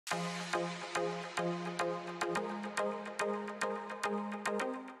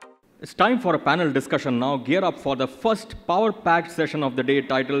It's time for a panel discussion now. Gear up for the first power-packed session of the day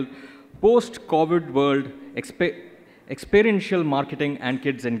titled Post-COVID World Experiential Marketing and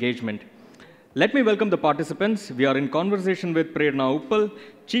Kids Engagement. Let me welcome the participants. We are in conversation with Prerna Uppal,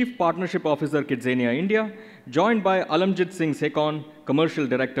 Chief Partnership Officer, Kidzania, India, joined by Alamjit Singh Sekhon, Commercial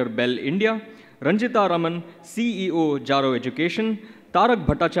Director, Bell India, Ranjita Raman, CEO, Jaro Education, Tarak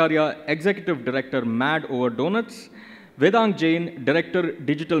Bhattacharya, Executive Director, Mad Over Donuts, Vedang Jain, Director,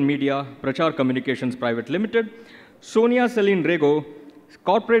 Digital Media, Prachar Communications Pvt Ltd, Sonia, Celine, Rego,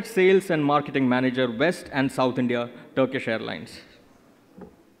 Corporate Sales and Marketing Manager, West and South India, Turkish Airlines.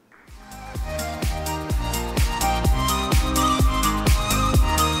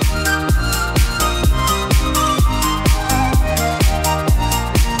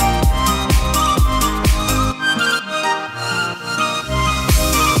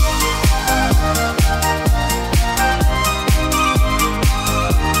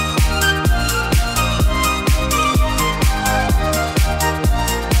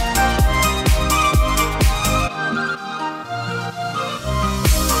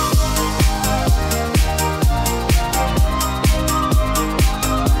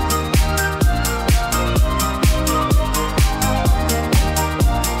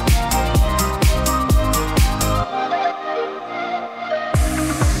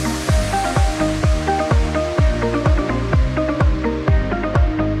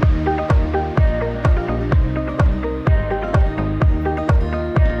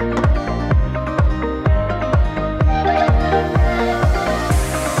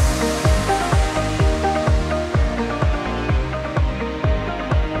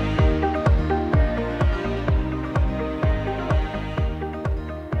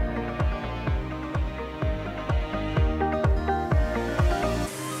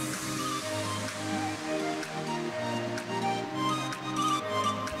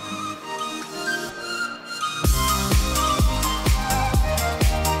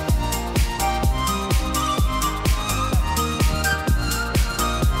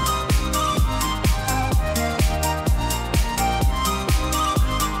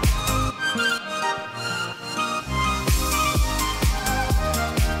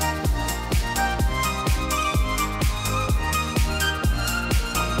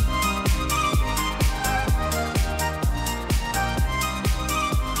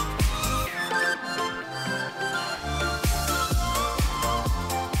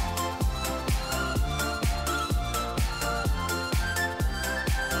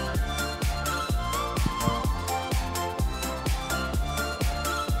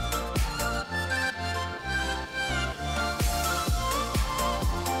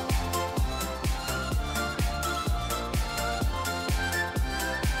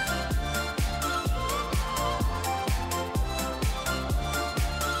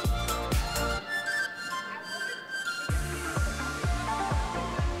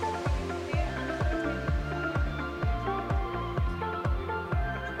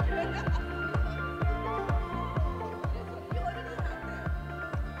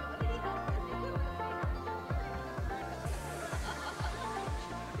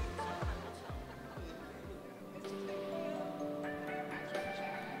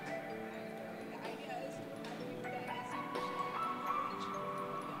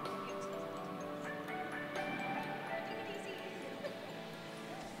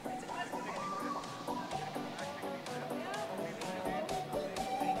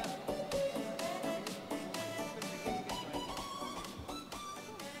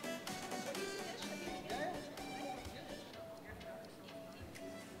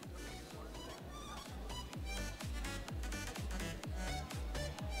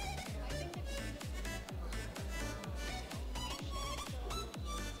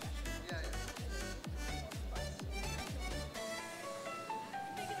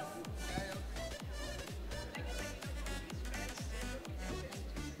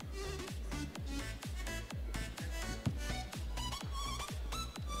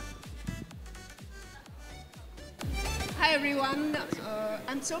 Hi everyone,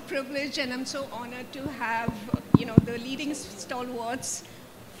 I'm so privileged and I'm so honored to have, the leading stalwarts,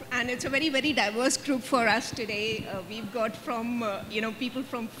 and it's a very, very diverse group for us today. We've got from, people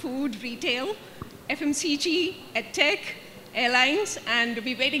from food, retail, FMCG, EdTech, Airlines, and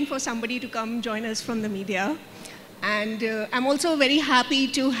we're waiting for somebody to come join us from the media. And I'm also very happy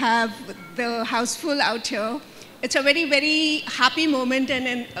to have the house full out here. It's a very, very happy moment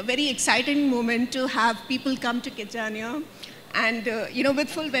and a very exciting moment to have people come to Kidzania and, with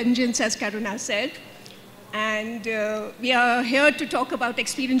full vengeance, as Karuna said. And we are here to talk about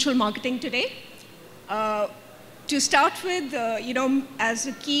experiential marketing today. To start with, as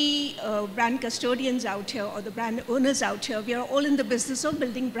the key brand custodians out here, or the brand owners out here, we are all in the business of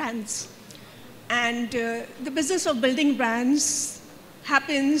building brands. And the business of building brands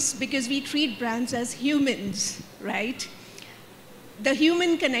happens because we treat brands as humans, right? The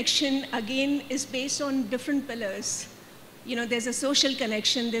human connection, again, is based on different pillars. There's a social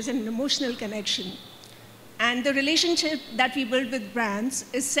connection, there's an emotional connection. And the relationship that we build with brands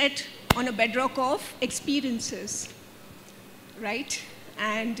is set on a bedrock of experiences, right?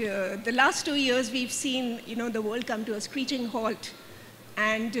 And the last 2 years, we've seen, the world come to a screeching halt.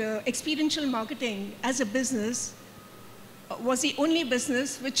 And experiential marketing as a business was the only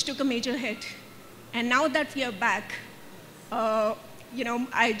business which took a major hit. And now that we are back,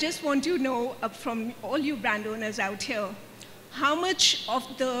 I just want to know from all you brand owners out here, how much of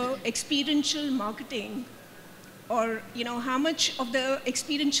the experiential marketing, or how much of the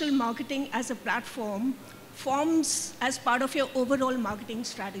experiential marketing as a platform forms as part of your overall marketing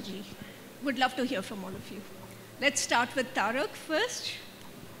strategy? Would love to hear from all of you. Let's start with Tarak first.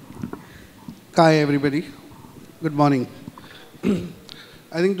 Hi, everybody. Good morning.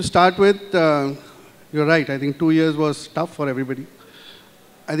 I think to start with, you're right. I think 2 years was tough for everybody.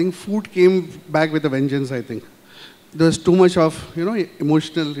 I think food came back with a vengeance, I think. There was too much of,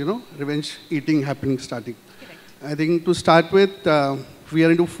 emotional, revenge eating happening starting. Correct. I think to start with, we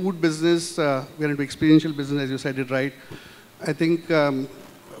are into food business, we are into experiential business, as you said it right. I think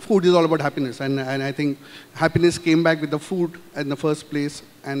food is all about happiness, and I think happiness came back with the food in the first place,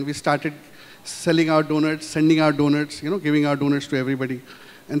 and we started selling our donuts, sending our donuts, giving our donuts to everybody.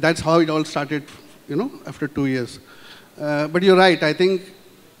 And that's how it all started, after 2 years. But you're right, I think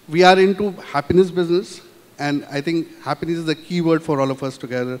we are into happiness business, and I think happiness is the key word for all of us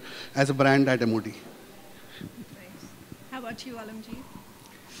together as a brand at MOD. Thanks. How about you, Alamjit?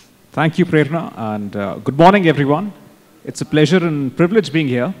 Thank you, Prerna, and good morning, everyone. It's a pleasure and privilege being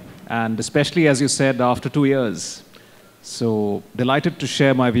here, and especially, as you said, after 2 years. So delighted to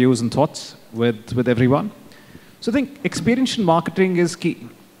share my views and thoughts with everyone. So I think experiential marketing is key.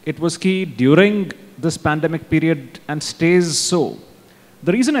 It was key during this pandemic period and stays so.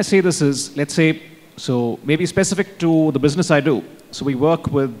 The reason I say this is, let's say, so maybe specific to the business I do. So we work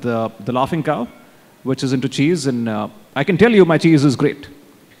with the Laughing Cow, which is into cheese, and I can tell you my cheese is great.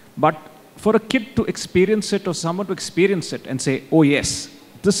 But for a kid to experience it, or someone to experience it and say, oh yes,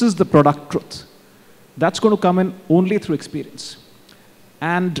 this is the product truth, that's going to come in only through experience.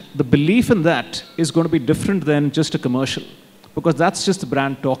 And the belief in that is going to be different than just a commercial, because that's just the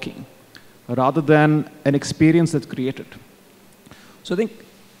brand talking, rather than an experience that's created. So I think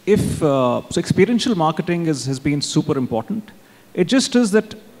so experiential marketing has been super important. It just is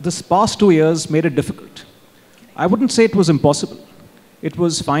that this past 2 years made it difficult. I wouldn't say it was impossible. It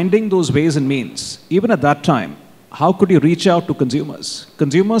was finding those ways and means. Even at that time, how could you reach out to consumers?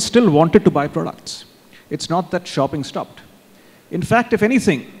 Consumers still wanted to buy products. It's not that shopping stopped. In fact, if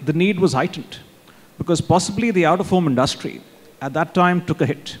anything, the need was heightened, because possibly the out-of-home industry at that time took a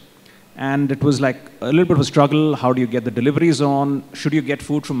hit. And it was like a little bit of a struggle. How do you get the deliveries on? Should you get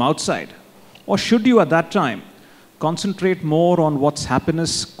food from outside? Or should you, at that time, concentrate more on what's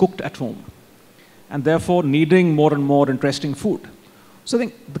happiness cooked at home? And therefore, needing more and more interesting food. So I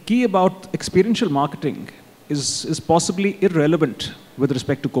think the key about experiential marketing is possibly irrelevant with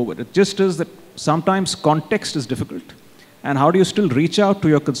respect to COVID. It just is that sometimes context is difficult. And how do you still reach out to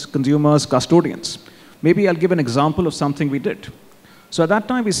your consumers, custodians? Maybe I'll give an example of something we did. So at that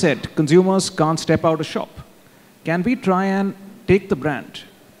time we said, consumers can't step out of shop. Can we try and take the brand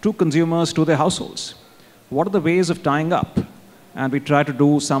to consumers, to their households? What are the ways of tying up? And we try to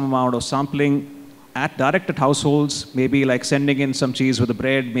do some amount of sampling direct at households, maybe like sending in some cheese with the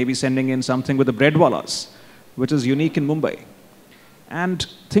bread, maybe sending in something with the breadwallas, which is unique in Mumbai. And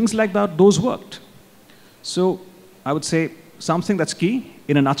things like that, those worked. So I would say something that's key,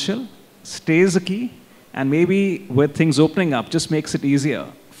 in a nutshell, stays a key, and maybe with things opening up, just makes it easier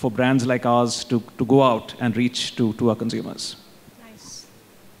for brands like ours to go out and reach to our consumers. Nice.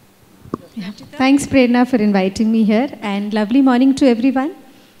 Yeah. Thanks, Prerna, for inviting me here, and lovely morning to everyone.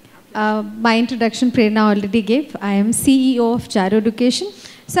 My introduction, Prerna already gave. I am CEO of Jaro Education.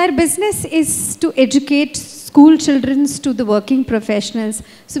 So our business is to educate school children to the working professionals.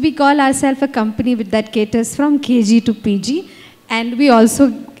 So we call ourselves a company that caters from KG to PG, and we also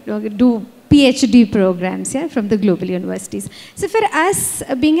do PhD programs from the global universities. So for us,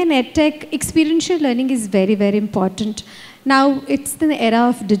 being an EdTech, experiential learning is very, very important. Now it's the era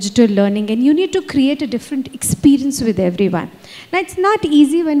of digital learning, and you need to create a different experience with everyone. Now it's not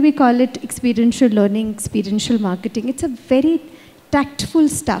easy when we call it experiential learning, experiential marketing. It's a very tactful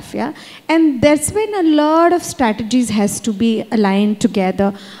stuff, yeah? And that's when a lot of strategies has to be aligned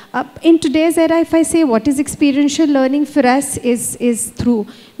together. In today's era, if I say what is experiential learning for us is through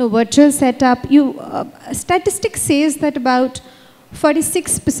virtual setup. Statistics says that about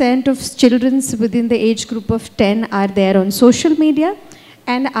 46% of children within the age group of 10 are there on social media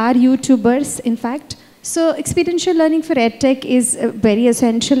and are YouTubers, in fact. So experiential learning for EdTech is very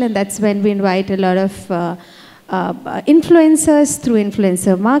essential, and that's when we invite a lot of influencers. Through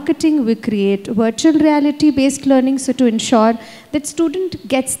influencer marketing, we create virtual reality based learning, so to ensure that student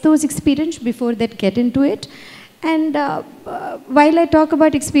gets those experience before they get into it. And while I talk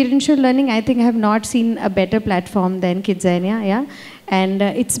about experiential learning, I think I have not seen a better platform than Kidzania, yeah. And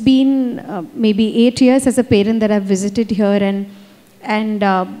it's been maybe 8 years as a parent that I've visited here, and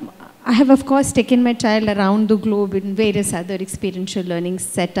I have, of course, taken my child around the globe in various other experiential learning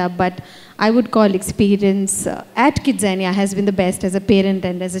setup, but I would call experience at Kidzania has been the best as a parent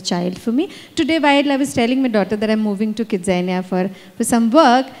and as a child for me. Today, while I was telling my daughter that I'm moving to Kidzania for some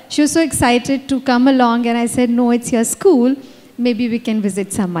work, she was so excited to come along, and I said, no, it's your school. Maybe we can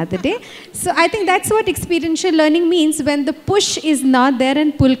visit some other day. So I think that's what experiential learning means, when the push is not there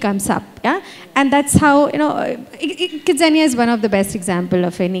and pull comes up. Yeah? And that's how, Kidzania is one of the best example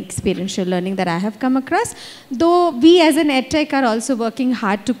of any experiential learning that I have come across. Though we as an EdTech are also working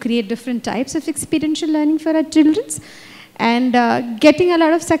hard to create different types of experiential learning for our children, and getting a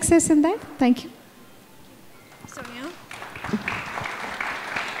lot of success in that. Thank you. Sonia?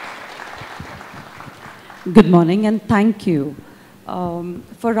 Good morning and thank you.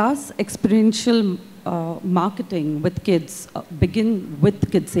 For us, experiential marketing with kids begin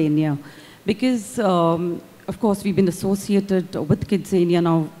with Kidzania, because of course we've been associated with Kidzania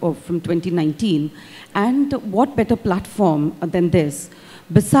now from 2019, and what better platform than this?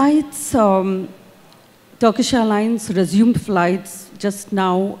 Besides, Turkish Airlines resumed flights just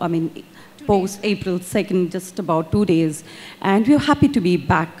now, post April 2nd, just about 2 days, and we're happy to be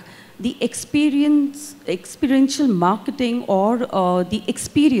back. The experiential marketing or the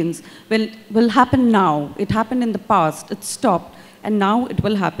experience will happen now. It happened in the past, it stopped, and now it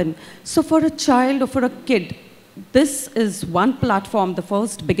will happen. So for a child or for a kid, this is one platform, the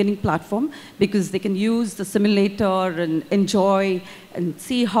first beginning platform, because they can use the simulator and enjoy and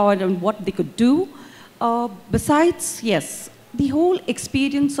see how and what they could do. Besides, yes, the whole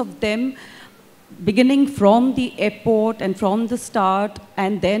experience of them beginning from the airport and from the start,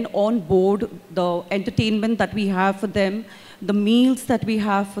 and then on board, the entertainment that we have for them, the meals that we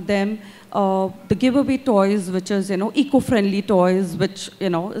have for them, the giveaway toys, which is, eco-friendly toys, which,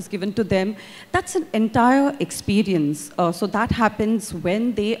 is given to them. That's an entire experience. So that happens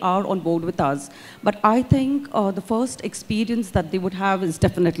when they are on board with us. But I think the first experience that they would have is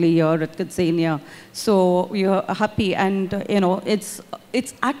definitely here at Kidzania. So we are happy, and,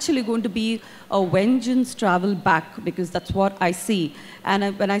 it's actually going to be a vengeance travel back, because that's what I see.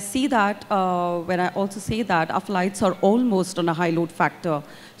 And when I see that, when I also say that, our flights are almost on a high load factor.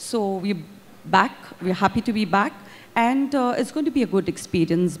 So we're back, we're happy to be back, and it's going to be a good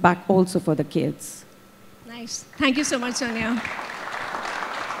experience back also for the kids. Nice. Thank you so much, Sonia.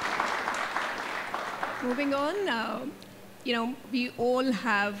 Moving on, we all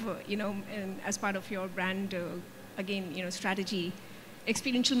have, as part of your brand, again, strategy,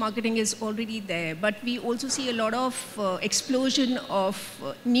 experiential marketing is already there, but we also see a lot of explosion of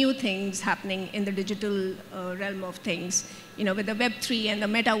new things happening in the digital realm of things, with the Web3 and the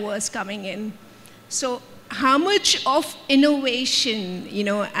metaverse coming in. So how much of innovation,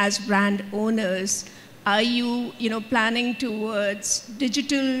 as brand owners, are you, planning towards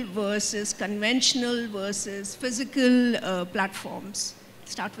digital versus conventional versus physical platforms?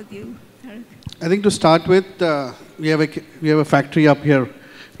 Start with you, Tarak. I think to start with, we have a factory up here,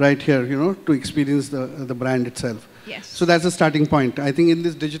 right here, to experience the brand itself. Yes. So that's the starting point. I think in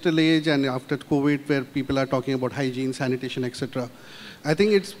this digital age and after COVID, where people are talking about hygiene, sanitation, etc., I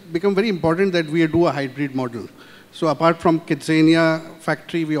think it's become very important that we do a hybrid model. So apart from Kidzania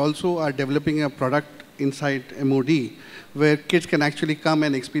factory, we also are developing a product inside MOD, where kids can actually come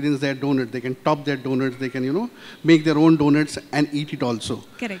and experience their donut. They can top their donuts. They can, make their own donuts and eat it also.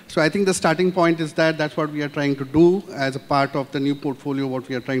 Correct. So I think the starting point is that's what we are trying to do as a part of the new portfolio, what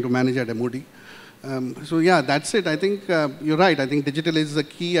we are trying to manage at MOD. So yeah, that's it. I think you're right. I think digital is the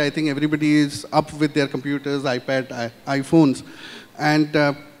key. I think everybody is up with their computers, iPad, iPhones,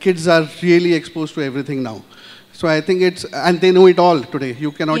 and kids are really exposed to everything now. So I think it's, and they know it all today.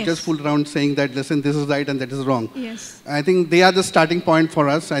 You cannot Yes. just fool around saying that, listen, this is right and that is wrong. Yes. I think they are the starting point for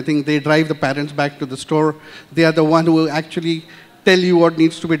us. I think they drive the parents back to the store. They are the one who will actually tell you what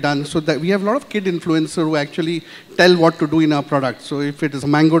needs to be done. So that we have a lot of kid influencers who actually tell what to do in our product. So if it is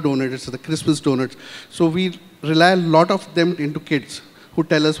a mango donut, it's the Christmas donuts. So we rely a lot of them into kids who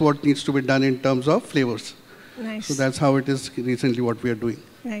tell us what needs to be done in terms of flavors. Nice. So that's how it is recently what we are doing.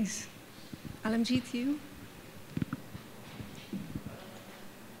 Nice. Alamjit, you?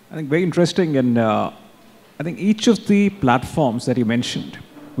 I think very interesting, and I think each of the platforms that you mentioned,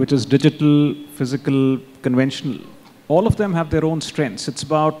 which is digital, physical, conventional, all of them have their own strengths. It's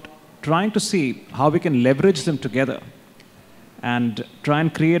about trying to see how we can leverage them together and try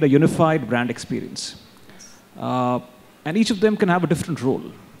and create a unified brand experience. And each of them can have a different role.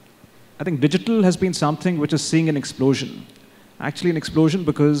 I think digital has been something which is seeing an explosion. Actually an explosion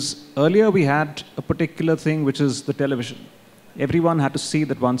because earlier we had a particular thing which is the television. Everyone had to see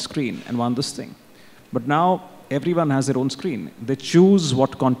that one screen and one this thing. But now everyone has their own screen. They choose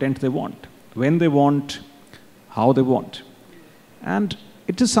what content they want, when they want, how they want. And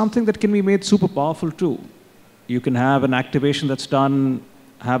it is something that can be made super powerful too. You can have an activation that's done,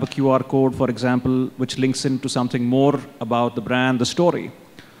 have a QR code, for example, which links into something more about the brand, the story.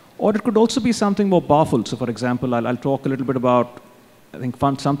 Or it could also be something more powerful. So for example, I'll talk a little bit about, I think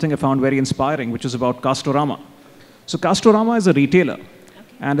something I found very inspiring, which is about Castorama. So Castorama is a retailer,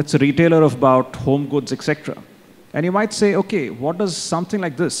 and it's a retailer of about home goods, etc. And you might say, okay, what does something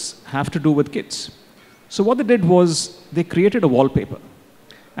like this have to do with kids? So what they did was they created a wallpaper.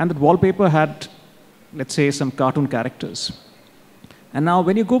 And that wallpaper had, let's say, some cartoon characters. And now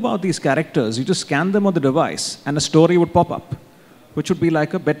when you go about these characters, you just scan them on the device, and a story would pop up, which would be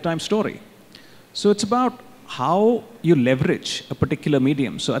like a bedtime story. So it's about how you leverage a particular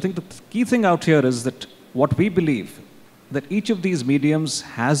medium. So I think the key thing out here is that what we believe, that each of these mediums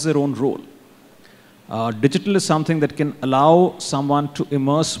has their own role. Digital is something that can allow someone to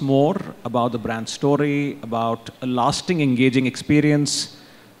immerse more about the brand story, about a lasting, engaging experience,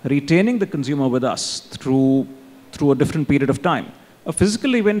 retaining the consumer with us through a different period of time. A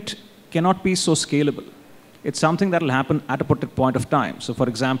physical event cannot be so scalable. It's something that will happen at a particular point of time. So for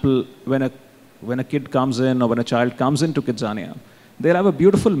example, when a kid comes in or when a child comes into Kidzania, they'll have a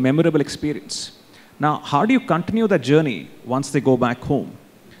beautiful, memorable experience. Now, how do you continue that journey once they go back home?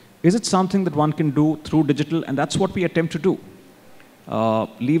 Is it something that one can do through digital? And that's what we attempt to do.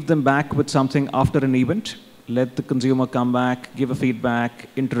 Leave them back with something after an event, let the consumer come back, give a feedback,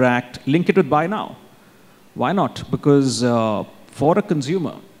 interact, link it with buy now. Why not? Because for a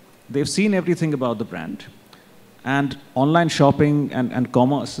consumer, they've seen everything about the brand, and online shopping and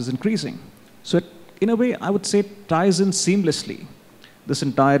commerce is increasing. So it, in a way, I would say, ties in seamlessly, this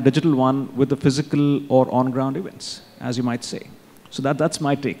entire digital one with the physical or on-ground events, as you might say. So that's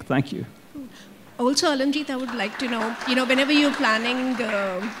my take. Thank you. Also, Alamjit, I would like to know, whenever you're planning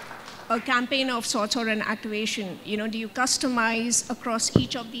a campaign of sorts or an activation, do you customize across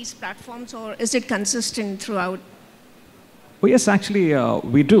each of these platforms, or is it consistent throughout? Oh, yes, actually,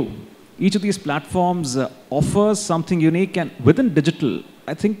 we do. Each of these platforms offers something unique, and within digital,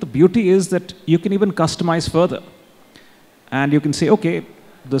 I think the beauty is that you can even customize further. And you can say, okay,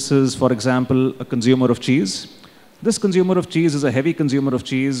 this is, for example, a consumer of cheese. This consumer of cheese is a heavy consumer of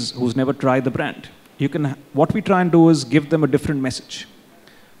cheese who's never tried the brand. What we try and do is give them a different message.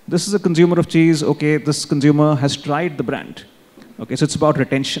 This is a consumer of cheese, okay, this consumer has tried the brand. Okay, so it's about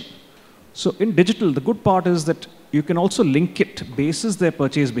retention. So in digital, the good part is that you can also link it basis their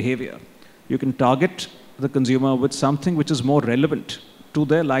purchase behavior. You can target the consumer with something which is more relevant to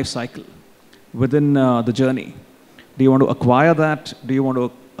their life cycle within the journey. Do you want to acquire that? Do you want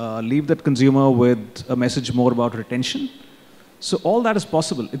to leave that consumer with a message more about retention? So all that is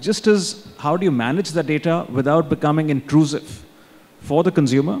possible. It just is, how do you manage the data without becoming intrusive for the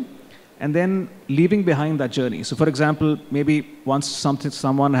consumer, and then leaving behind that journey. So for example, maybe once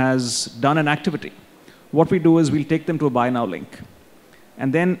someone has done an activity, what we do is we'll take them to a buy now link.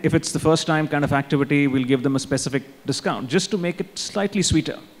 And then if it's the first time kind of activity, we'll give them a specific discount just to make it slightly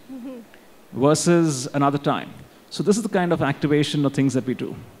sweeter versus another time. So this is the kind of activation or things that we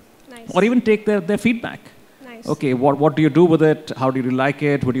do. Nice. Or even take their feedback. Nice. Okay, what do you do with it? How do you like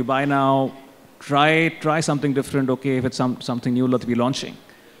it? Would you buy now? Try something different, okay, if it's something new that we're launching.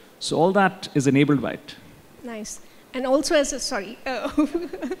 So all that is enabled by it. Nice. And also as a, sorry,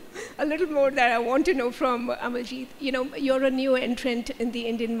 a little more that I want to know from Alamjit. You know, you're a new entrant in the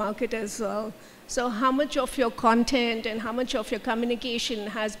Indian market as well. So how much of your content and how much of your communication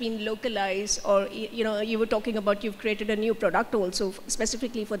has been localized, or, you know, you were talking about you've created a new product also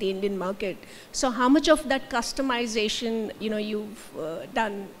specifically for the Indian market. So how much of that customization, you know, you've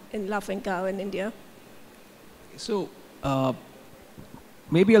done in Laughing Cow in India? So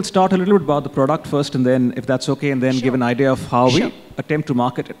maybe I'll start a little bit about the product first, and then, if that's okay, and then give an idea of how we attempt to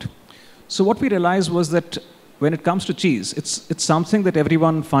market it. So what we realized was that when it comes to cheese, it's something that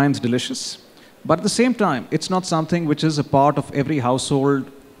everyone finds delicious. But at the same time, it's not something which is a part of every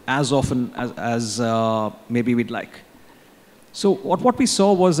household as often as maybe we'd like. So what we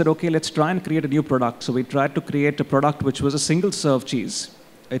saw was that, okay, let's try and create a new product. So we tried to create a product which was a single-serve cheese.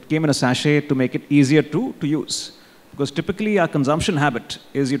 It came in a sachet to make it easier to use. Because typically our consumption habit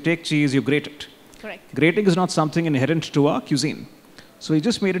is you take cheese, you grate it. Correct. Grating is not something inherent to our cuisine. So we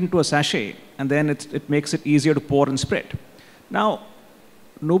just made it into a sachet, and then it makes it easier to pour and spread. Now,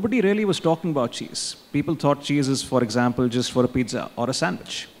 nobody really was talking about cheese. People thought cheese is, for example, just for a pizza or a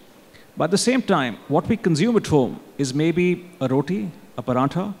sandwich. But at the same time, what we consume at home is maybe a roti, a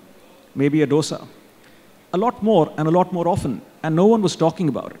parantha, maybe a dosa. A lot more and a lot more often, and no one was talking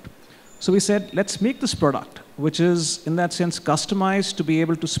about it. So we said, let's make this product, which is, in that sense, customized to be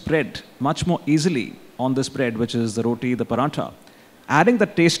able to spread much more easily on this bread, which is the roti, the parantha, adding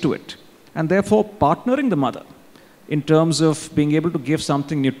that taste to it, and therefore partnering the mother in terms of being able to give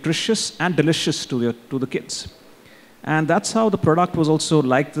something nutritious and delicious to the kids. And that's how the product was also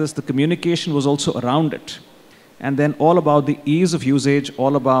like this. The communication was also around it. And then all about the ease of usage,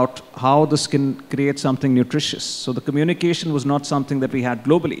 all about how this can create something nutritious. So the communication was not something that we had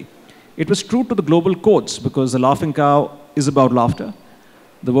globally. It was true to the global codes, because the Laughing Cow is about laughter.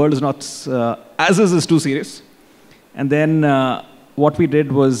 The world is not, as is too serious. And then what we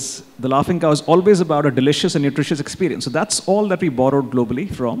did was, the Laughing Cow is always about a delicious and nutritious experience. So that's all that we borrowed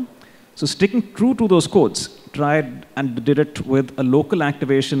globally from. So sticking true to those codes, tried and did it with a local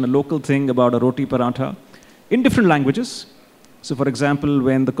activation, a local thing about a roti parantha in different languages. So for example,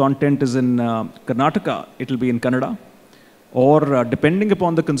 when the content is in Karnataka, it'll be in Kannada. Or depending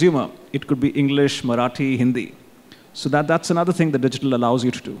upon the consumer, it could be English, Marathi, Hindi. So that's another thing that digital allows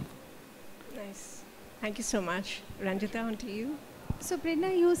you to do. Nice. Thank you so much. Ranjita, on to you. So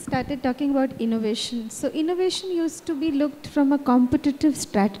Prerna, you started talking about innovation. So innovation used to be looked from a competitive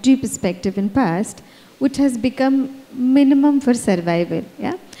strategy perspective in past, which has become minimum for survival.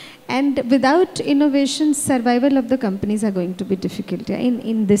 Yeah? And without innovation, survival of the companies are going to be difficult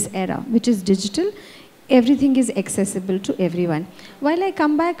in this era, which is digital. Everything is accessible to everyone. While I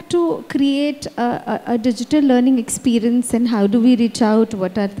come back to create a digital learning experience and how do we reach out,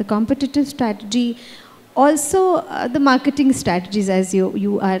 what are the competitive strategy, also the marketing strategies as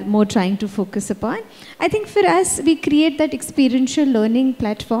you are more trying to focus upon. I think for us, we create that experiential learning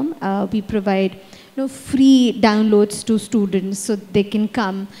platform. We provide free downloads to students so they can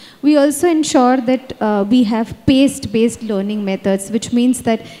come. We also ensure that we have paced-based learning methods, which means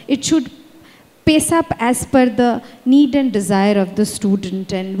that it should pace up as per the need and desire of the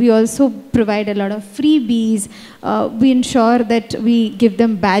student. And we also provide a lot of freebies. We ensure that we give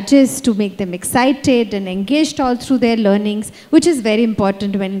them badges to make them excited and engaged all through their learnings, which is very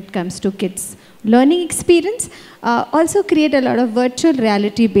important when it comes to kids' learning experience. Also create a lot of virtual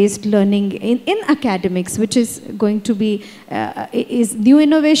reality based learning in academics, which is going to be is new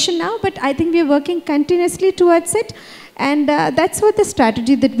innovation now, but I think we are working continuously towards it. And that's what the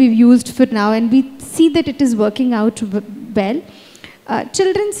strategy that we've used for now, and we see that it is working out well.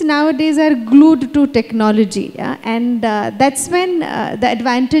 Children nowadays are glued to technology, yeah? And that's when the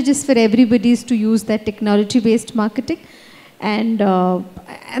advantage is for everybody is to use that technology-based marketing. And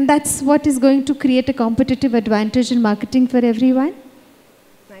that's what is going to create a competitive advantage in marketing for everyone.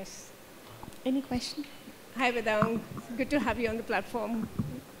 Nice. Any question? Hi, Vedang. Good to have you on the platform.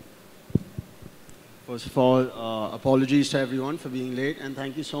 First of all, apologies to everyone for being late, and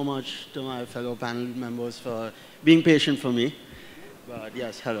thank you so much to my fellow panel members for being patient for me. But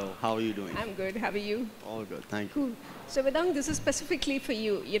yes, hello, how are you doing? I'm good, how are you? All good, thank you. Cool. So Vedang, this is specifically for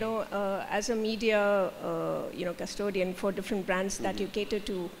you, as a media, custodian for different brands that you cater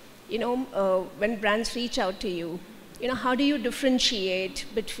to, when brands reach out to you, how do you differentiate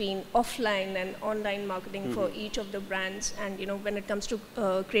between offline and online marketing for each of the brands? And, when it comes to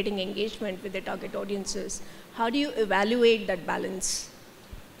creating engagement with the target audiences, how do you evaluate that balance?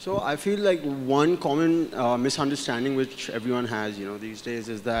 So I feel like one common misunderstanding which everyone has, these days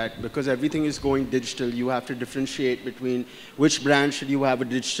is that because everything is going digital, you have to differentiate between which brand should you have a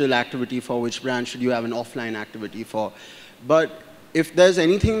digital activity for, which brand should you have an offline activity for. But if there's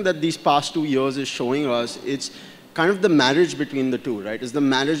anything that these past 2 years is showing us, it's kind of the marriage between the two, right? It's the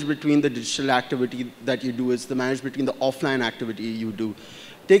marriage between the digital activity that you do, it's the marriage between the offline activity you do.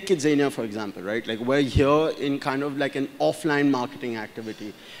 Take Kidzania, for example, right? Like we're here in kind of like an offline marketing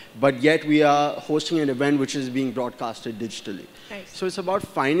activity, but yet we are hosting an event which is being broadcasted digitally. Nice. So it's about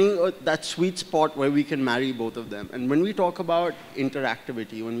finding that sweet spot where we can marry both of them. And when we talk about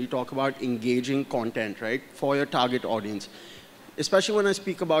interactivity, when we talk about engaging content, right, for your target audience, especially when I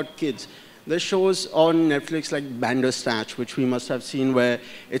speak about kids, there's shows on Netflix like Bandersnatch, which we must have seen, where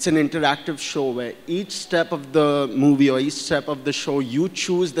it's an interactive show where each step of the movie or each step of the show, you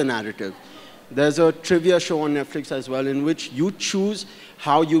choose the narrative. There's a trivia show on Netflix as well in which you choose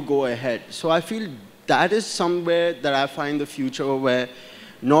how you go ahead. So I feel that is somewhere that I find the future where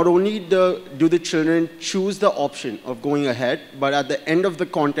not only do the children choose the option of going ahead, but at the end of the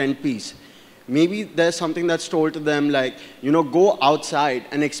content piece, maybe there's something that's told to them like, go outside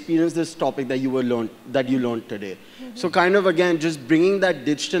and experience this topic that you learned today. Mm-hmm. So kind of, again, just bringing that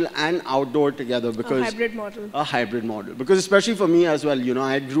digital and outdoor together because... A hybrid model. A hybrid model. Because especially for me as well,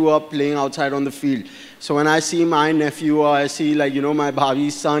 I grew up playing outside on the field. So when I see my nephew or I see like, my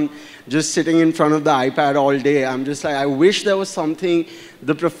Bhavi's son just sitting in front of the iPad all day, I'm just like, I wish there was something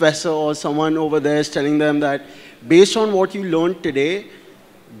the professor or someone over there is telling them that based on what you learned today,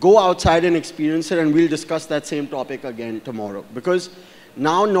 go outside and experience it, and we'll discuss that same topic again tomorrow. Because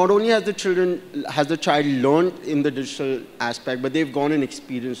now not only has the child learned in the digital aspect, but they've gone and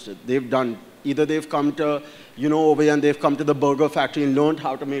experienced it. Either they've come to, over here and they've come to the burger factory and learned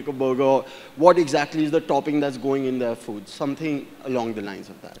how to make a burger, what exactly is the topping that's going in their food, something along the lines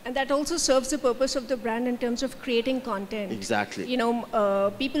of that. And that also serves the purpose of the brand in terms of creating content. Exactly.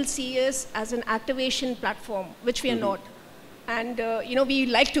 People see us as an activation platform, which we are not. And, we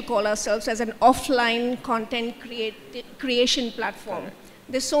like to call ourselves as an offline content creation platform. Correct.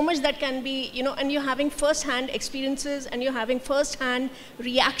 There's so much that can be, and you're having first-hand experiences and you're having first-hand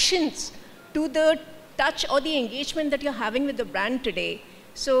reactions to the touch or the engagement that you're having with the brand today.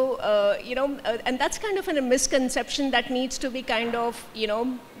 So, and that's kind of a misconception that needs to be kind of,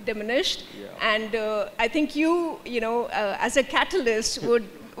 diminished. Yeah. And I think you, as a catalyst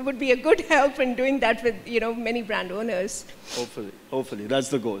would be a good help in doing that with, many brand owners. Hopefully, that's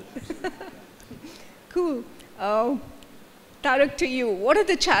the goal. Cool. Tarak, to you, what are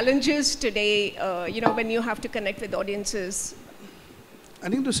the challenges today, when you have to connect with audiences? I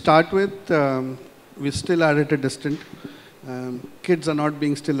think to start with, we still are at a distance. Kids are not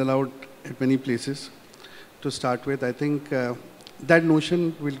being still allowed at many places. To start with, I think that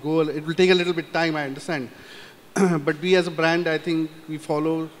notion will go, it will take a little bit time, I understand. But we as a brand, I think we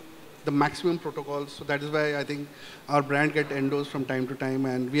follow the maximum protocols. So that is why I think our brand get endorsed from time to time.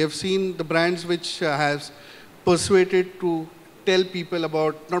 And we have seen the brands which has persuaded to tell people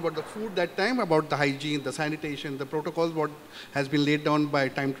about, not about the food that time, about the hygiene, the sanitation, the protocols, what has been laid down by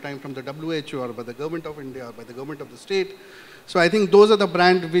time to time from the WHO or by the government of India or by the government of the state. So I think those are the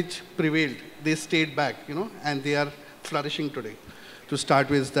brands which prevailed. They stayed back, and they are flourishing today. To start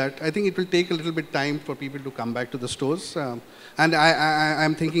with that, I think it will take a little bit time for people to come back to the stores. And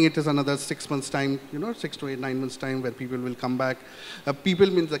I'm thinking it is another 6 months time, 6 to 9 months time where people will come back. People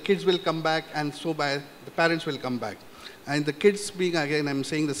means the kids will come back, and so by the parents will come back. And the kids being, again, I'm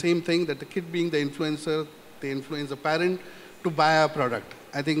saying the same thing, that the kid being the influencer, they influence the parent to buy our product.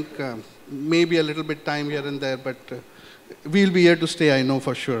 I think maybe a little bit time here and there, but we'll be here to stay, I know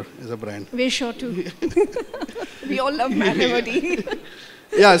for sure, as a brand. We're sure too. We all love Manavati.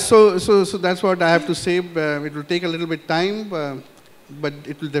 Yeah, so that's what I have to say. It will take a little bit time, but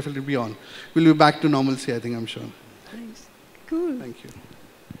it will definitely be on. We'll be back to normalcy, I think, I'm sure. Nice. Cool. Thank you.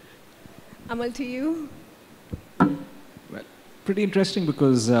 Amal, to you. Well, pretty interesting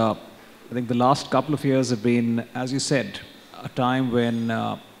because I think the last couple of years have been, as you said, a time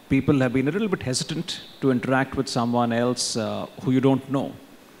when people have been a little bit hesitant to interact with someone else who you don't know.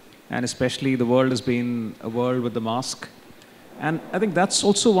 And especially the world has been a world with the mask. And I think that's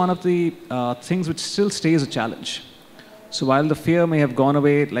also one of the things which still stays a challenge. So while the fear may have gone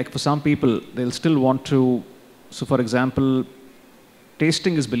away, like for some people, they'll still want to, so for example,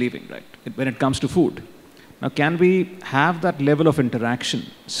 tasting is believing, right, when it comes to food. Now, can we have that level of interaction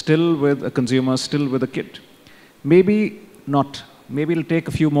still with a consumer, still with a kid? Maybe not. Maybe it'll take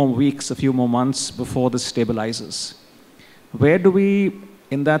a few more weeks, a few more months before this stabilizes. Where do we,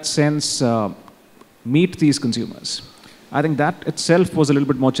 in that sense, meet these consumers? I think that itself was a little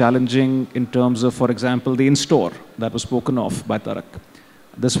bit more challenging in terms of, for example, the in-store that was spoken of by Tarak.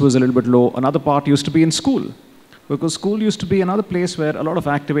 This was a little bit low. Another part used to be in school, because school used to be another place where a lot of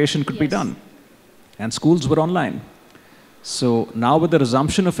activation could be done. And schools were online. So now with the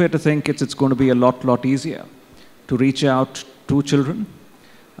resumption of it, I think it's going to be a lot easier to reach out to children.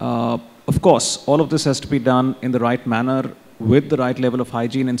 Of course, all of this has to be done in the right manner with the right level of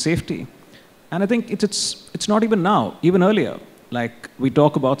hygiene and safety. And I think it's not even now, even earlier. Like we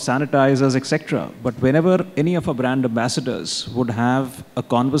talk about sanitizers, etc. But whenever any of our brand ambassadors would have a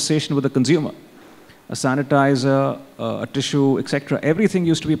conversation with a consumer, a sanitizer, a tissue, etc., everything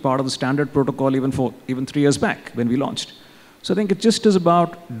used to be part of the standard protocol even 3 years back when we launched. So I think it just is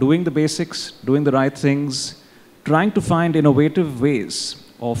about doing the basics, doing the right things, trying to find innovative ways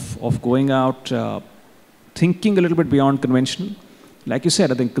of going out, thinking a little bit beyond conventional. Like you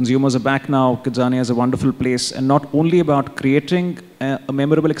said, I think consumers are back now. Kidzania is a wonderful place, and not only about creating a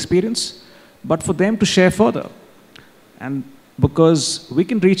memorable experience, but for them to share further. And because we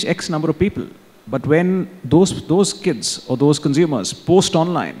can reach X number of people, but when those kids or those consumers post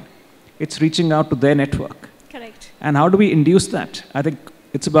online, it's reaching out to their network. Correct. And how do we induce that? I think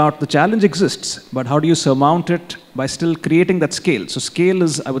it's about the challenge exists, but how do you surmount it by still creating that scale? So scale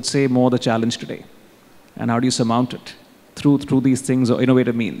is, I would say, more the challenge today. And how do you surmount it? Through these things or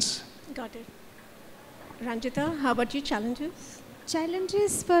innovative means. Got it. Ranjita, how about you, challenges?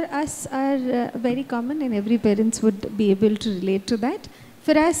 Challenges for us are very common, and every parents would be able to relate to that.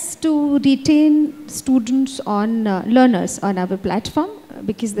 For us to retain students on learners on our platform,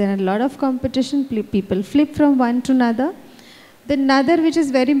 because there are a lot of competition, people flip from one to another. The another which is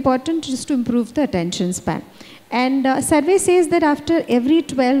very important is to improve the attention span. And survey says that after every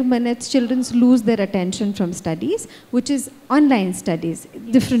 12 minutes, children lose their attention from studies, which is online studies,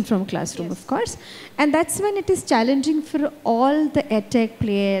 different from classroom, of course. And that's when it is challenging for all the edtech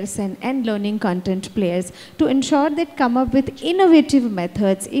players and learning content players to ensure that come up with innovative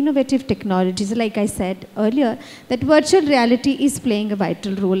methods, innovative technologies. Like I said earlier, that virtual reality is playing a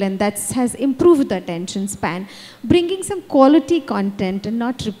vital role, and that has improved the attention span, bringing some quality content and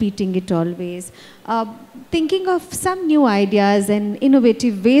not repeating it always. Thinking of some new ideas and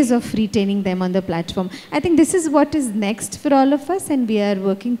innovative ways of retaining them on the platform. I think this is what is next for all of us, and we are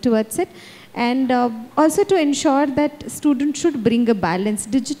working towards it. And also to ensure that students should bring a balance.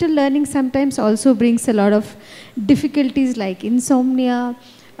 Digital learning sometimes also brings a lot of difficulties like insomnia,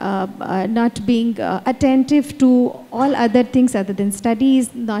 not being attentive to all other things other than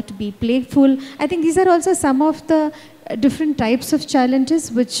studies, not be playful. I think these are also some of the different types of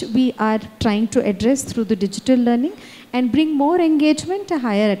challenges which we are trying to address through the digital learning and bring more engagement, a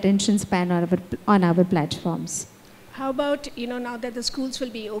higher attention span on our platforms. How about, now that the schools will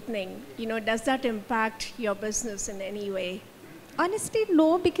be opening, does that impact your business in any way? Honestly,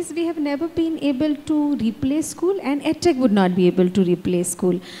 no, because we have never been able to replace school, and EdTech would not be able to replace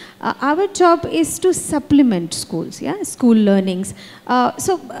school. Our job is to supplement schools, school learnings.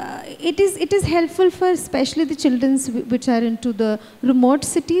 It is helpful for especially the children which are into the remote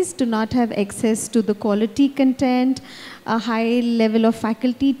cities to not have access to the quality content, a high level of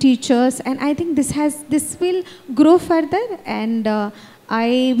faculty, teachers, and I think this will grow further, and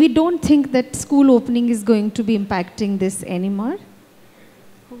we don't think that school opening is going to be impacting this anymore.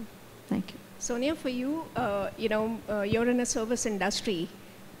 Thank you. Sonia, for you, you're in a service industry.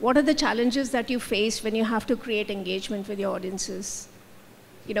 What are the challenges that you face when you have to create engagement with your audiences?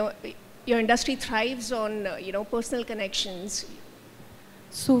 Your industry thrives on, personal connections.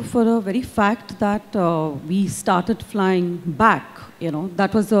 So for a very fact that we started flying back,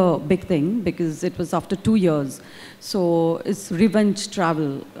 that was a big thing because it was after 2 years. So it's revenge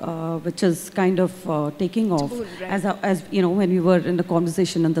travel, which is kind of taking off, cool, right? as when we were in the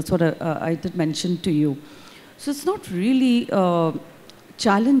conversation, and that's what I did mention to you. So it's not really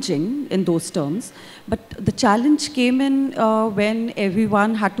challenging in those terms, but the challenge came in when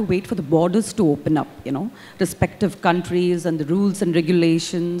everyone had to wait for the borders to open up, respective countries and the rules and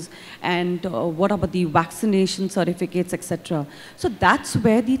regulations, and what about the vaccination certificates, etc. So that's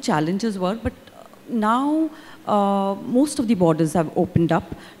where the challenges were, but now most of the borders have opened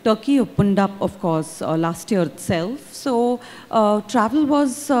up. Turkey opened up, of course, last year itself. So travel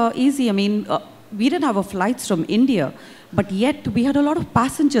was easy. I mean, we didn't have flights from India, but yet we had a lot of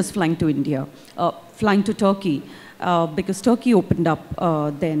passengers flying to India, flying to Turkey, because Turkey opened up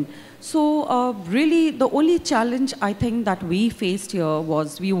then. So really, the only challenge I think that we faced here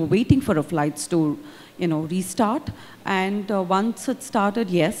was we were waiting for our flights to, restart. And once it started,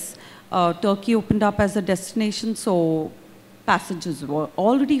 yes, Turkey opened up as a destination, so passengers were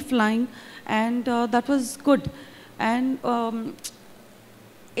already flying, and that was good. And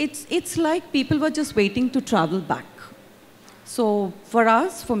it's like people were just waiting to travel back. So for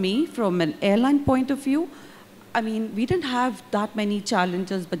us, for me, from an airline point of view, I mean, we didn't have that many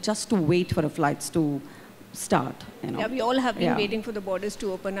challenges, but just to wait for the flights to start. You know. Yeah, we all have been waiting for the borders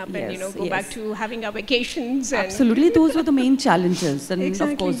to open up and go back to having our vacations. And absolutely, those were the main challenges, and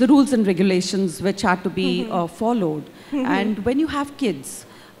exactly. of course the rules and regulations which had to be followed. And when you have kids,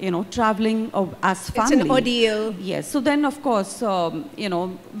 traveling as family. It's an ordeal. Yes. So then, of course,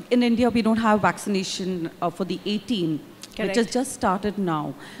 in India we don't have vaccination for the 18. Correct. Which has just started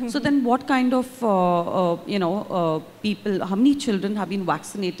now. So then what kind of, people, how many children have been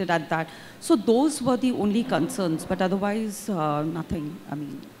vaccinated at that? So those were the only concerns, but otherwise nothing. I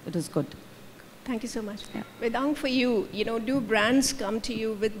mean, it is good. Thank you so much. Yeah. Vedang, for you, do brands come to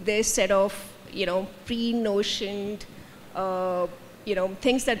you with this set of, pre-notioned,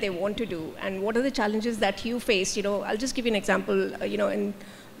 things that they want to do? And what are the challenges that you face? I'll just give you an example,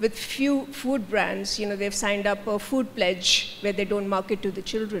 with few food brands, they've signed up a food pledge where they don't market to the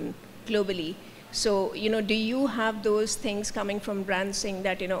children globally. So, do you have those things coming from brands saying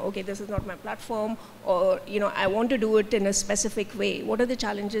that, okay, this is not my platform, or, I want to do it in a specific way? What are the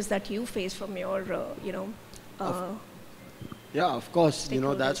challenges that you face from your, Yeah, of course.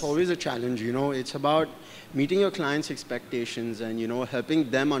 That's always a challenge. It's about meeting your clients' expectations and,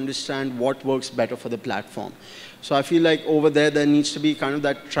 helping them understand what works better for the platform. So I feel like over there needs to be kind of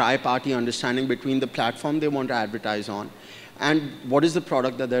that tri-party understanding between the platform they want to advertise on and what is the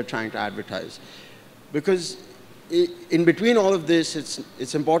product that they're trying to advertise. Because in between all of this,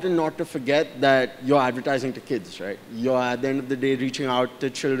 it's important not to forget that you're advertising to kids, right? You're at the end of the day reaching out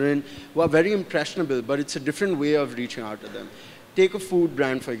to children who are very impressionable, but it's a different way of reaching out to them. Take a food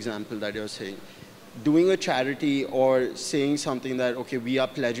brand, for example, that you're saying. Doing a charity or saying something that, okay, we are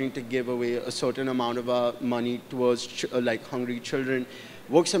pledging to give away a certain amount of our money towards like hungry children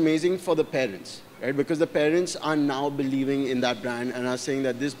works amazing for the parents, right? Because the parents are now believing in that brand and are saying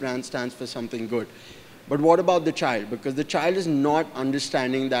that this brand stands for something good. But what about the child? Because the child is not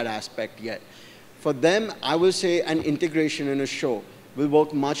understanding that aspect yet. For them, I will say an integration in a show will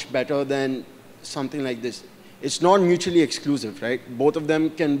work much better than something like this. It's not mutually exclusive, right? Both of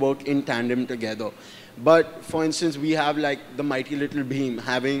them can work in tandem together. But for instance, we have like the Mighty Little Beam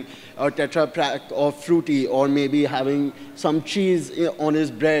having a Tetra Pak or Fruity, or maybe having some cheese on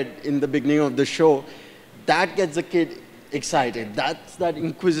his bread in the beginning of the show. That gets the kid excited. That's that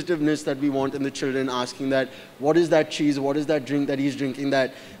inquisitiveness that we want in the children, asking that, what is that cheese, what is that drink that he's drinking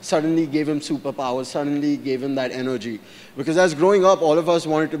that suddenly gave him superpowers, suddenly gave him that energy. Because as growing up, all of us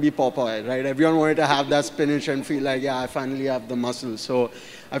wanted to be Popeye, right? Everyone wanted to have that spinach and feel like, yeah, I finally have the muscle. So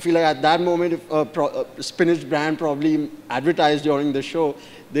I feel like at that moment, if a spinach brand probably advertised during the show,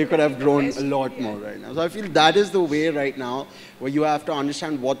 they could have grown a lot more right now. So I feel that is the way right now where you have to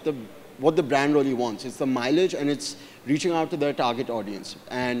understand what the brand really wants. It's the mileage and it's reaching out to their target audience.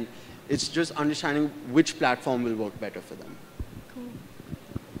 And it's just understanding which platform will work better for them. Cool.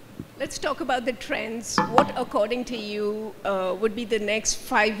 Let's talk about the trends. What, according to you, would be the next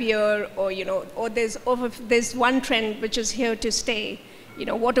 5-year, or, or if there's one trend which is here to stay,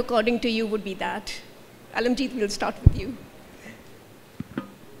 what, according to you, would be that? Alamjit, we'll start with you.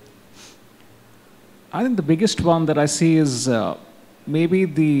 I think the biggest one that I see is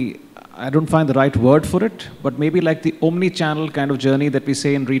maybe I don't find the right word for it, but maybe like the omni-channel kind of journey that we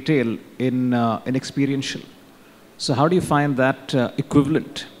say in retail in experiential. So how do you find that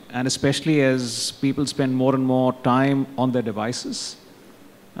equivalent? And especially as people spend more and more time on their devices.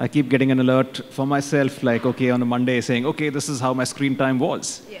 I keep getting an alert for myself, like, okay, on a Monday saying, okay, this is how my screen time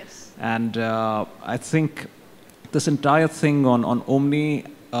was. Yes. And I think this entire thing on Omni,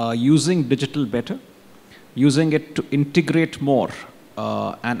 using digital better, using it to integrate more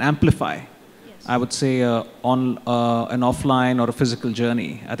and amplify, yes, I would say, on an offline or a physical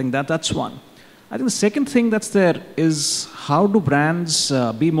journey. I think that's one. I think the second thing that's there is how do brands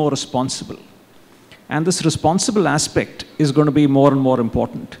be more responsible? And this responsible aspect is going to be more and more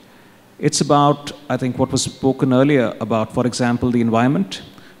important. It's about, I think, what was spoken earlier about, for example, the environment,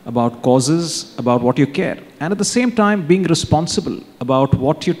 about causes, about what you care. And at the same time, being responsible about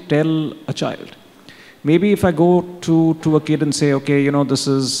what you tell a child. Maybe if I go to a kid and say, okay, this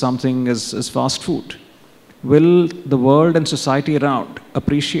is something as fast food, will the world and society around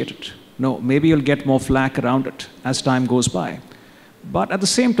appreciate it? No, maybe you'll get more flack around it as time goes by. But at the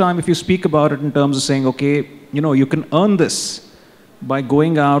same time, if you speak about it in terms of saying, okay, you can earn this by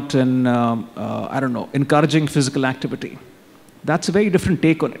going out and, I don't know, encouraging physical activity. That's a very different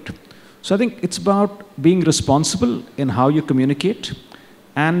take on it. So I think it's about being responsible in how you communicate,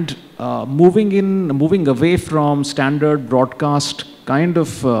 and moving away from standard broadcast kind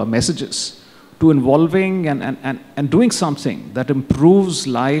of messages to involving and doing something that improves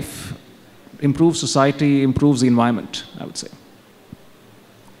life, improves society, improves the environment, I would say.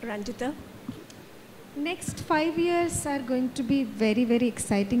 Ranjita? Next 5 years are going to be very, very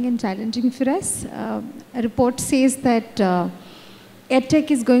exciting and challenging for us. A report says that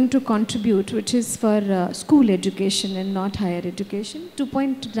EdTech is going to contribute, which is for school education and not higher education,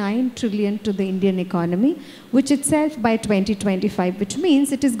 2.9 trillion to the Indian economy, which itself by 2025, which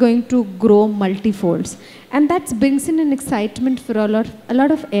means it is going to grow multifolds. And that brings in an excitement for a lot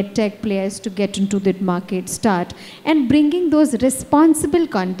of EdTech players to get into that market, start. And bringing those responsible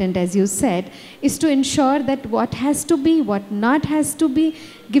content, as you said, is to ensure that what has to be, what not has to be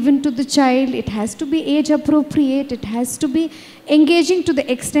given to the child, it has to be age appropriate, it has to be engaging to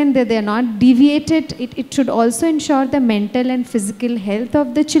the extent that they are not deviated. It should also ensure the mental and physical health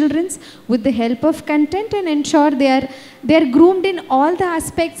of the children with the help of content, and ensure they are groomed in all the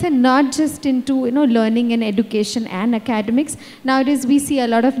aspects and not just into learning and education and academics. Nowadays we see a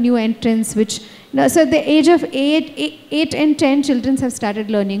lot of new entrants which, so at the age of 8 and 10, children have started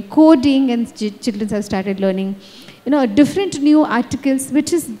learning coding, and children have started learning different new articles,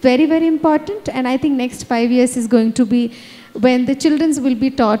 which is very, very important. And I think next 5 years is going to be when the children will be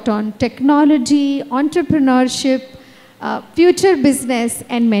taught on technology, entrepreneurship, future business,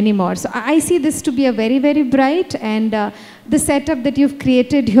 and many more. So I see this to be a very, very bright, and the setup that you've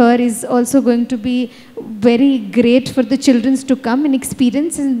created here is also going to be very great for the children to come and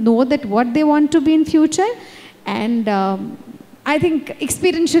experience and know that what they want to be in future. And I think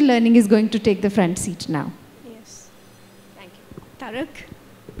experiential learning is going to take the front seat now. Yes. Thank you. Tarak?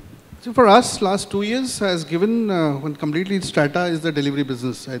 So for us, last 2 years has given, when completely strata is the delivery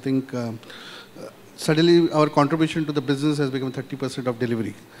business. I think suddenly our contribution to the business has become 30% of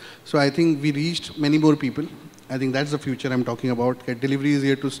delivery. So I think we reached many more people. I think that's the future I'm talking about. Delivery is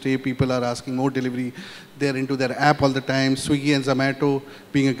here to stay. People are asking more delivery. They're into their app all the time. Swiggy and Zomato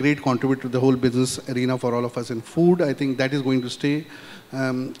being a great contributor to the whole business arena for all of us in food. I think that is going to stay.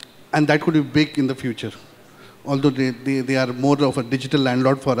 And that could be big in the future. Although they are more of a digital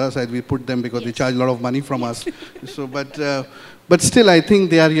landlord for us, as we put them, because they charge a lot of money from us. So, but still, I think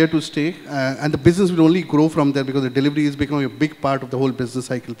they are here to stay. And the business will only grow from there, because the delivery is becoming a big part of the whole business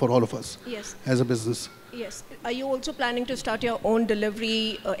cycle for all of us as a business. Yes. Are you also planning to start your own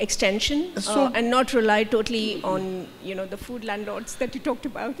delivery extension and not rely totally on the food landlords that you talked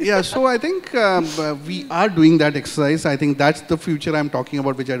about? Yeah, so I think we are doing that exercise. I think that's the future I'm talking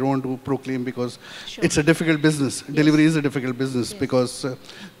about, which I don't want to proclaim, because it's a difficult business. Yes. Delivery is a difficult business, because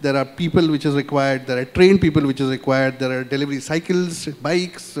there are people which is required, there are trained people which is required, there are delivery cycles,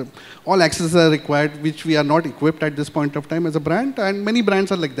 bikes, all accesses are required, which we are not equipped at this point of time as a brand, and many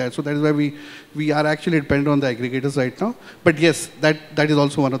brands are like that. So that is why we are actually dependent on the aggregators right now. But yes, that is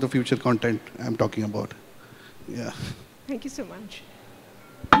also one of the future content I'm talking about. Yeah. Thank you so much.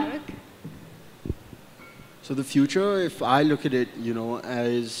 So the future, if I look at it,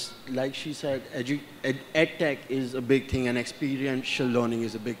 as like she said, EdTech is a big thing and experiential learning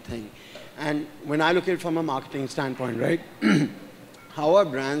is a big thing. And when I look at it from a marketing standpoint, right, how are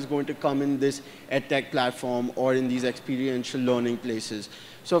brands going to come in this EdTech platform or in these experiential learning places?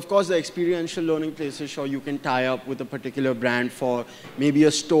 So of course, the experiential learning places, sure, you can tie up with a particular brand for maybe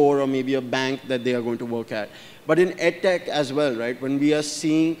a store or maybe a bank that they are going to work at. But in EdTech as well, right, when we are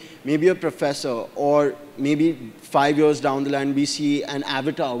seeing maybe a professor, or maybe 5 years down the line, we see an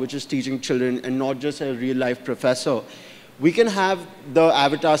avatar which is teaching children and not just a real life professor, we can have the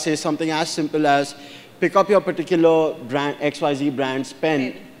avatar say something as simple as, pick up your particular brand, XYZ brand's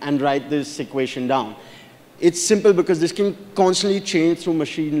pen and write this equation down. It's simple because this can constantly change through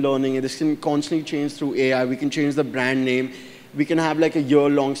machine learning, and this can constantly change through AI. We can change the brand name. We can have like a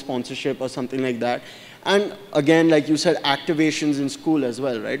year-long sponsorship or something like that. And again, like you said, activations in school as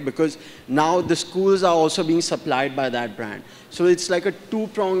well, right? Because now the schools are also being supplied by that brand. So it's like a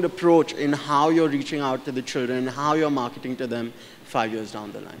two-pronged approach in how you're reaching out to the children, how you're marketing to them 5 years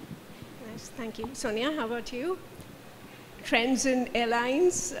down the line. Nice, thank you. Sonia, how about you? Trends in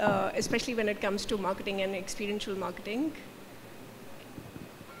airlines, especially when it comes to marketing and experiential marketing.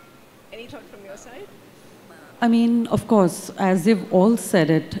 Any thought from your side? I mean, of course, as they've all said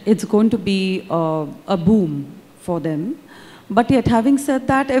it, it's going to be a boom for them. But yet, having said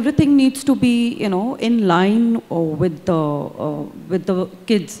that, everything needs to be, in line with the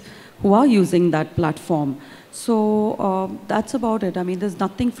kids who are using that platform. So that's about it. I mean, there's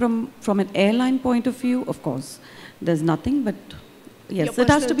nothing from an airline point of view, of course. There's nothing, but yes, it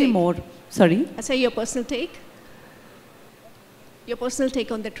has to be more. Sorry? I say your personal take. Your personal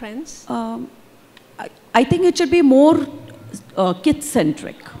take on the trends? I think it should be more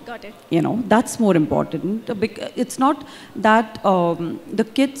kid-centric. Got it. You know, that's more important. It's not that the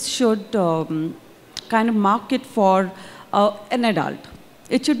kids should kind of market for an adult.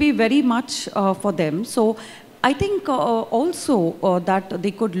 It should be very much for them. So I think also that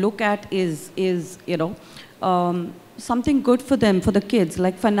they could look at is you know, something good for them, for the kids,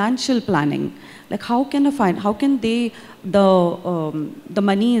 like financial planning. Like how can they, the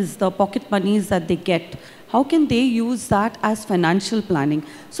monies, the pocket monies that they get, how can they use that as financial planning?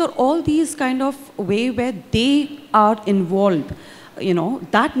 So all these kind of way where they are involved, you know,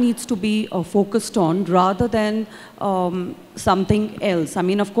 that needs to be focused on rather than something else. I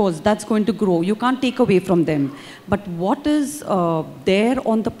mean, of course, that's going to grow. You can't take away from them. But what is there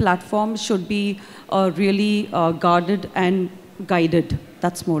on the platform should be really guarded and guided.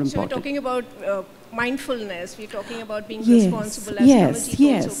 That's more important. So we're talking about mindfulness. We're talking about being responsible as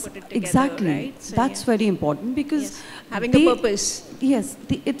Alamjit also put it together, exactly. Right? So that's very important because having a purpose. Yes,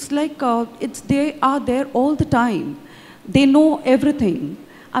 it's like they are there all the time. They know everything.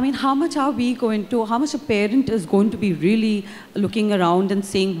 I mean, how much a parent is going to be really looking around and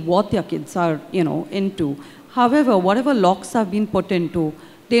saying what their kids are, you know, into. However, whatever locks have been put into,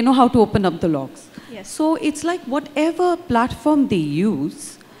 they know how to open up the locks. Yes. So it's like whatever platform they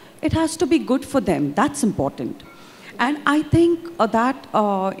use, it has to be good for them. That's important. And I think that,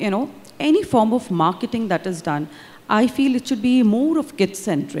 you know, any form of marketing that is done, I feel it should be more of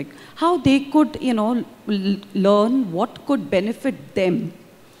kid-centric. How they could, you know, learn what could benefit them.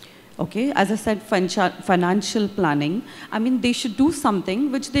 Okay, as I said, financial planning. I mean, they should do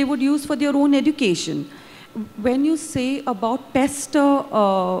something which they would use for their own education. When you say about pester,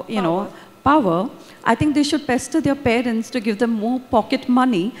 you know, power, I think they should pester their parents to give them more pocket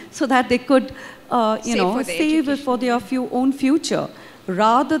money so that they could, you know, save it for their own future,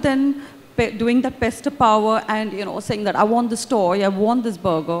 rather than doing that pester power and, you know, saying that I want this toy, I want this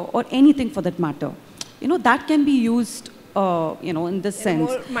burger, or anything for that matter. You know, that can be used, you know, in this sense.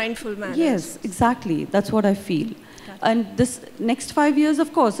 In a more mindful manner. Yes, exactly. That's what I feel. And this next 5 years,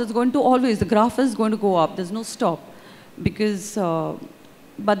 of course, it's going to always, the graph is going to go up. There's no stop. Because,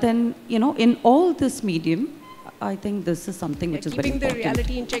 but then, you know, in all this medium, I think this is something which is very important. Keeping the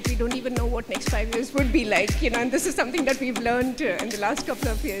reality in check, we don't even know what next 5 years would be like, you know, and this is something that we've learned in the last couple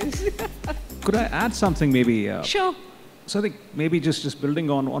of years. Could I add something maybe? Sure. So I think maybe just building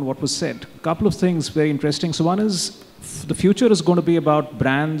on what was said, a couple of things very interesting. So one is, the future is going to be about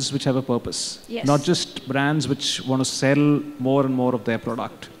brands which have a purpose, not just brands which want to sell more and more of their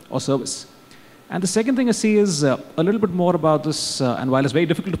product or service. And the second thing I see is a little bit more about this, and while it's very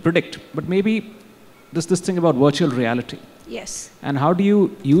difficult to predict, but maybe this thing about virtual reality. Yes. And how do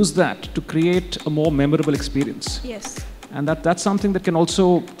you use that to create a more memorable experience? Yes. And that's something that can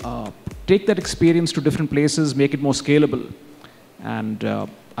also take that experience to different places, make it more scalable, and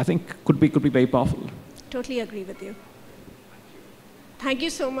I think could be very powerful. Totally agree with you. Thank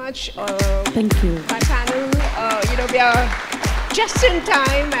you so much. Thank you. My panel, you know, we are just in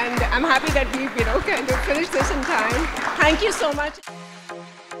time, and I'm happy that we've, you know, kind of finished this in time. Thank you so much.